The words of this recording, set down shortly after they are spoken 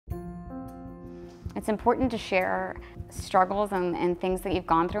It's important to share struggles and things that you've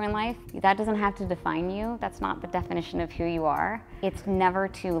gone through in life. That doesn't have to define you. That's not the definition of who you are. It's never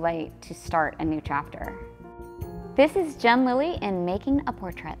too late to start a new chapter. This is Jen Lilley in Making a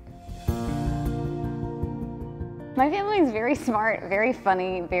Portrait. My family is very smart, very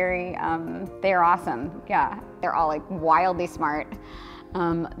funny, they're awesome. Yeah, they're all like wildly smart.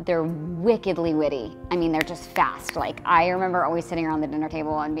 They're wickedly witty. I mean, they're just fast. Like, I remember always sitting around the dinner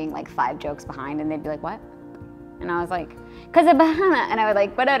table and being like 5 jokes behind, and they'd be like, what? And I was like, cause a banana. And I would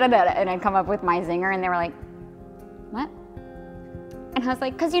like, ba-da-da-da-da, and I'd come up with my zinger, and they were like, what? And I was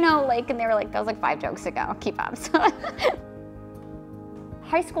like, cause you know, like, and they were like, that was like 5 jokes ago, keep up. So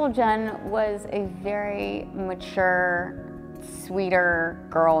high school Jen was a very mature, sweeter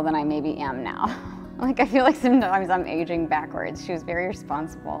girl than I maybe am now. Like, I feel like sometimes I'm aging backwards. She was very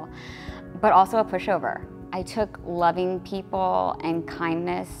responsible, but also a pushover. I took loving people and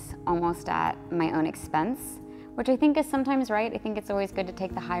kindness almost at my own expense, which I think is sometimes right. I think it's always good to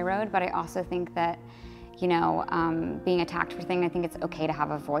take the high road, but I also think that, you know, being attacked for things, I think it's okay to have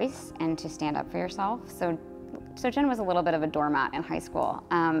a voice and to stand up for yourself. So Jen was a little bit of a doormat in high school.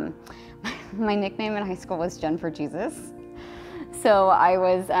 My nickname in high school was Jen for Jesus. So I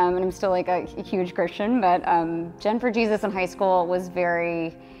was, and I'm still like a huge Christian, but Jen for Jesus in high school was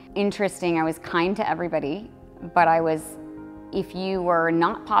very interesting. I was kind to everybody, but if you were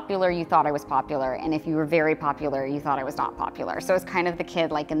not popular, you thought I was popular, and if you were very popular, you thought I was not popular. So I was kind of the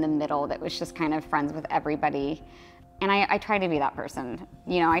kid like in the middle that was just kind of friends with everybody. And I try to be that person.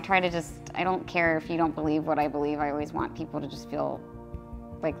 You know, I don't care if you don't believe what I believe. I always want people to just feel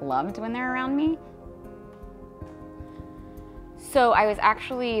like loved when they're around me. So I was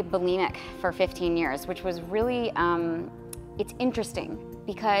actually bulimic for 15 years, which was really, it's interesting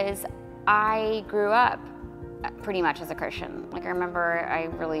because I grew up pretty much as a Christian. Like, I remember I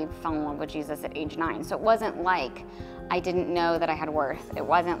really fell in love with Jesus at age 9. So it wasn't like I didn't know that I had worth. It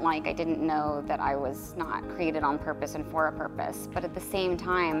wasn't like I didn't know that I was not created on purpose and for a purpose. But at the same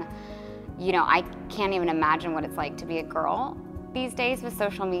time, you know, I can't even imagine what it's like to be a girl these days with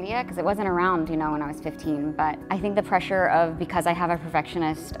social media, because it wasn't around, you know, when I was 15. But I think the pressure of, because I have a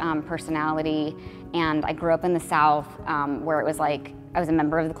perfectionist personality, and I grew up in the South where it was like, I was a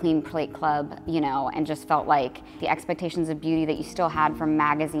member of the Clean Plate Club, you know, and just felt like the expectations of beauty that you still had from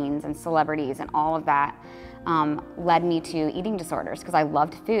magazines and celebrities and all of that led me to eating disorders, because I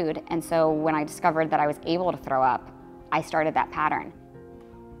loved food. And so when I discovered that I was able to throw up, I started that pattern.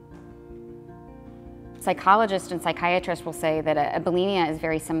 Psychologists and psychiatrists will say that a bulimia is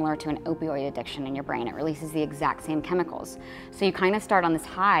very similar to an opioid addiction in your brain. It releases the exact same chemicals. So you kind of start on this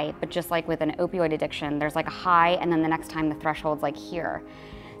high, but just like with an opioid addiction, there's like a high, and then the next time the threshold's like here.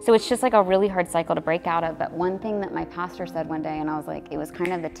 So it's just like a really hard cycle to break out of. But one thing that my pastor said one day, and I was like, it was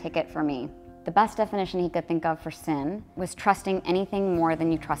kind of the ticket for me. The best definition he could think of for sin was trusting anything more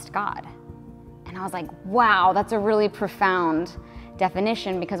than you trust God. And I was like, wow, that's a really profound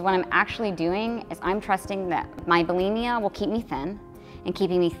definition, because what I'm actually doing is I'm trusting that my bulimia will keep me thin, and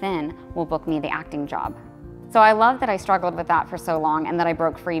keeping me thin will book me the acting job. So I love that I struggled with that for so long and that I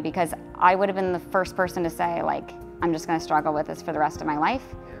broke free, because I would have been the first person to say, like, I'm just gonna struggle with this for the rest of my life.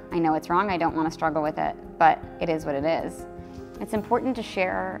 I know it's wrong, I don't wanna struggle with it, but it is what it is. It's important to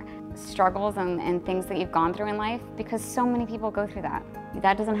share struggles and things that you've gone through in life, because so many people go through that.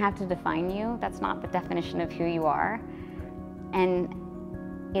 That doesn't have to define you. That's not the definition of who you are. And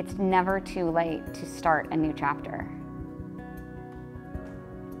it's never too late to start a new chapter.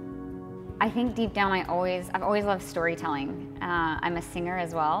 I think deep down I've always loved storytelling. I'm a singer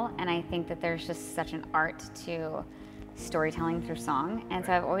as well, and I think that there's just such an art to storytelling through song, and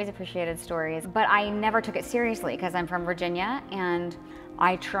so I've always appreciated stories, but I never took it seriously because I'm from Virginia, and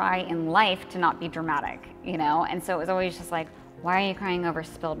I try in life to not be dramatic, you know, and so it was always just like, why are you crying over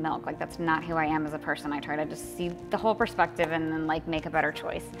spilled milk? Like, that's not who I am as a person. I try to just see the whole perspective and then like make a better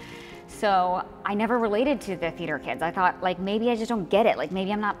choice. So I never related to the theater kids. I thought, like, maybe I just don't get it. Like,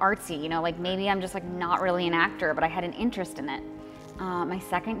 maybe I'm not artsy, you know, like maybe I'm just like not really an actor, but I had an interest in it. My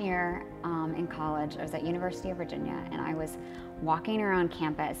second year in college, I was at University of Virginia, and I was walking around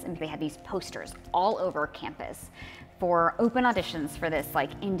campus, and they had these posters all over campus for open auditions for this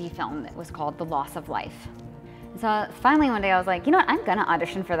like indie film that was called The Loss of Life. So finally one day I was like, you know what, I'm gonna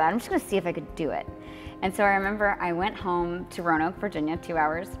audition for that. I'm just gonna see if I could do it. And so I remember I went home to Roanoke, Virginia, 2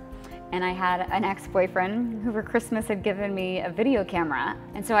 hours, and I had an ex-boyfriend who for Christmas had given me a video camera.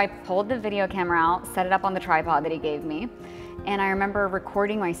 And so I pulled the video camera out, set it up on the tripod that he gave me, and I remember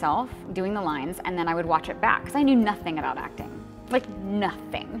recording myself doing the lines, and then I would watch it back, because I knew nothing about acting. like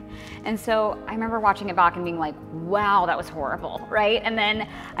nothing. And so I remember watching it back and being like, wow, that was horrible, right? And then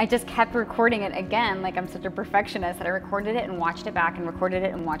I just kept recording it again, like I'm such a perfectionist that I recorded it and watched it back and recorded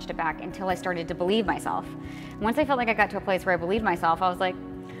it and watched it back until I started to believe myself. And once I felt like I got to a place where I believed myself, I was like,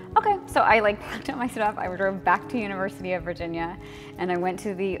 okay. So I like packed up my stuff, I drove back to University of Virginia, and I went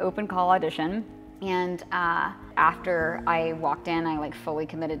to the open call audition. And after I walked in, I like fully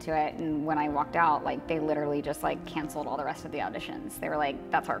committed to it. And when I walked out, like they literally just like canceled all the rest of the auditions. They were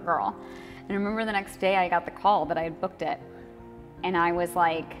like, that's our girl. And I remember the next day I got the call that I had booked it. And I was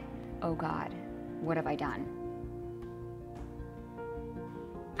like, oh God, what have I done?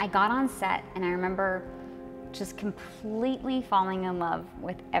 I got on set and I remember just completely falling in love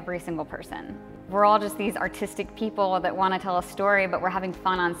with every single person. We're all just these artistic people that want to tell a story, but we're having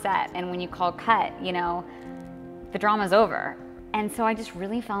fun on set. And when you call cut, you know, the drama's over. And so I just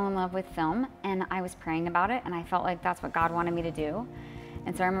really fell in love with film, and I was praying about it, and I felt like that's what God wanted me to do.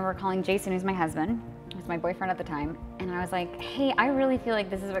 And so I remember calling Jason, who's my husband, who was my boyfriend at the time, and I was like, hey, I really feel like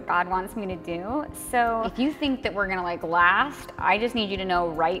this is what God wants me to do. So if you think that we're gonna like last, I just need you to know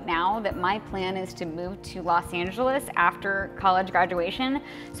right now that my plan is to move to Los Angeles after college graduation.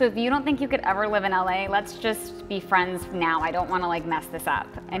 So if you don't think you could ever live in LA, let's just be friends now. I don't wanna like mess this up.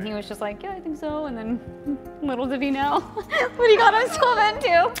 And he was just like, yeah, I think so. And then little did he know what he got himself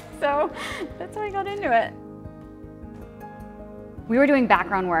into. So that's how I got into it. We were doing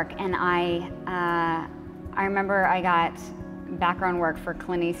background work, and I remember I got background work for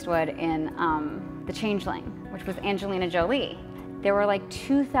Clint Eastwood in The Changeling, which was Angelina Jolie. There were like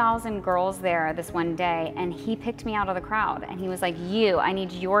 2,000 girls there this one day, and he picked me out of the crowd, and he was like, I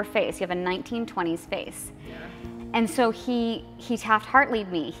need your face. You have a 1920s face. Yeah. And so he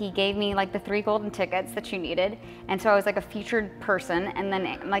Taft-Hartley'd me. He gave me like the 3 golden tickets that you needed. And so I was like a featured person. And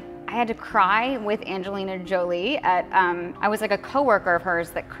then like I had to cry with Angelina Jolie at, I was like a coworker of hers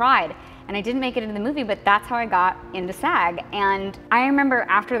that cried. And I didn't make it into the movie, but that's how I got into SAG. And I remember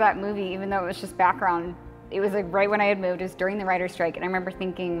after that movie, even though it was just background, it was like right when I had moved, it was during the writer's strike. And I remember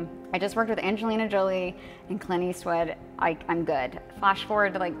thinking, I just worked with Angelina Jolie and Clint Eastwood, I'm good. Flash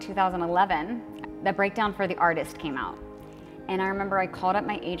forward to like 2011. The breakdown for The Artist came out. And I remember I called up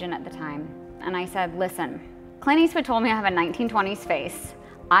my agent at the time and I said, listen, Clint Eastwood told me I have a 1920s face.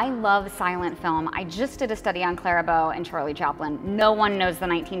 I love silent film. I just did a study on Clara Bow and Charlie Chaplin. No one knows the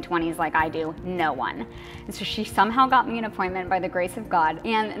 1920s like I do, no one. And so she somehow got me an appointment by the grace of God.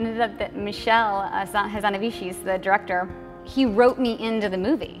 And ended up that Michel Hazanavicius, the director, he wrote me into the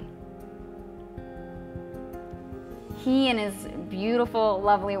movie. He and his beautiful,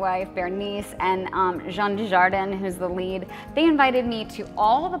 lovely wife, Bernice, and Jean Dujardin, who's the lead, they invited me to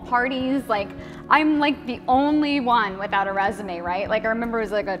all the parties. Like, I'm like the only one without a resume, right? Like, I remember it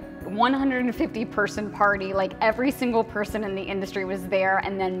was like a 150-person party. Like, every single person in the industry was there,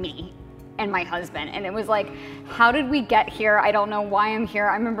 and then me and my husband. And it was like, how did we get here? I don't know why I'm here.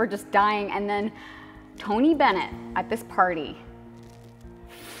 I remember just dying. And then Tony Bennett at this party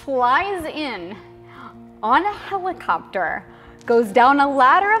flies in on a helicopter, goes down a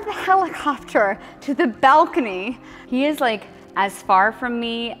ladder of the helicopter to the balcony. He is like as far from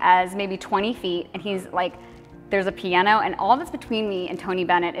me as maybe 20 feet, and he's like, there's a piano, and all that's between me and Tony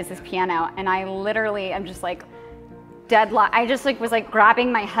Bennett is this piano, and I literally am just like I just like was like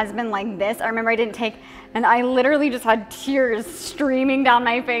grabbing my husband like this. I remember I didn't take, and I literally just had tears streaming down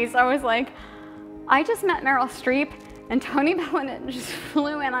my face. I was like, I just met Meryl Streep. And Tony Bennett just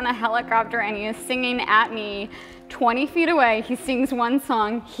flew in on a helicopter, and he is singing at me 20 feet away. He sings one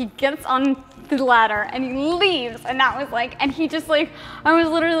song, he gets on the ladder, and he leaves. And that was like, and he just like, I was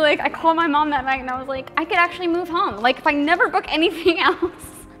literally like, I called my mom that night and I was like, I could actually move home. Like, if I never book anything else,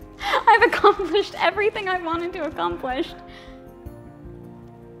 I've accomplished everything I wanted to accomplish.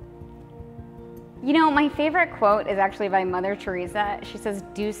 You know, my favorite quote is actually by Mother Teresa. She says,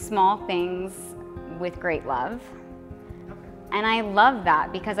 do small things with great love. And I love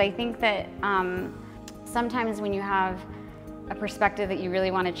that, because I think that sometimes when you have a perspective that you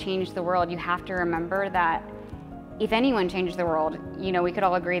really want to change the world, you have to remember that if anyone changed the world, you know, we could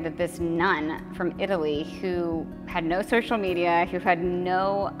all agree that this nun from Italy who had no social media, who had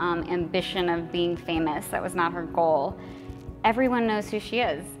no ambition of being famous, that was not her goal, everyone knows who she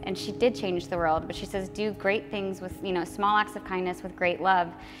is, and she did change the world. But she says, do great things with, you know, small acts of kindness with great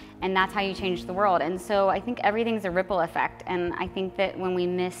love, and that's how you change the world. And so I think everything's a ripple effect, and I think that when we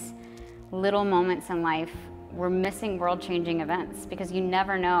miss little moments in life, we're missing world-changing events, because you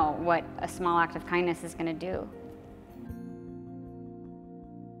never know what a small act of kindness is going to do.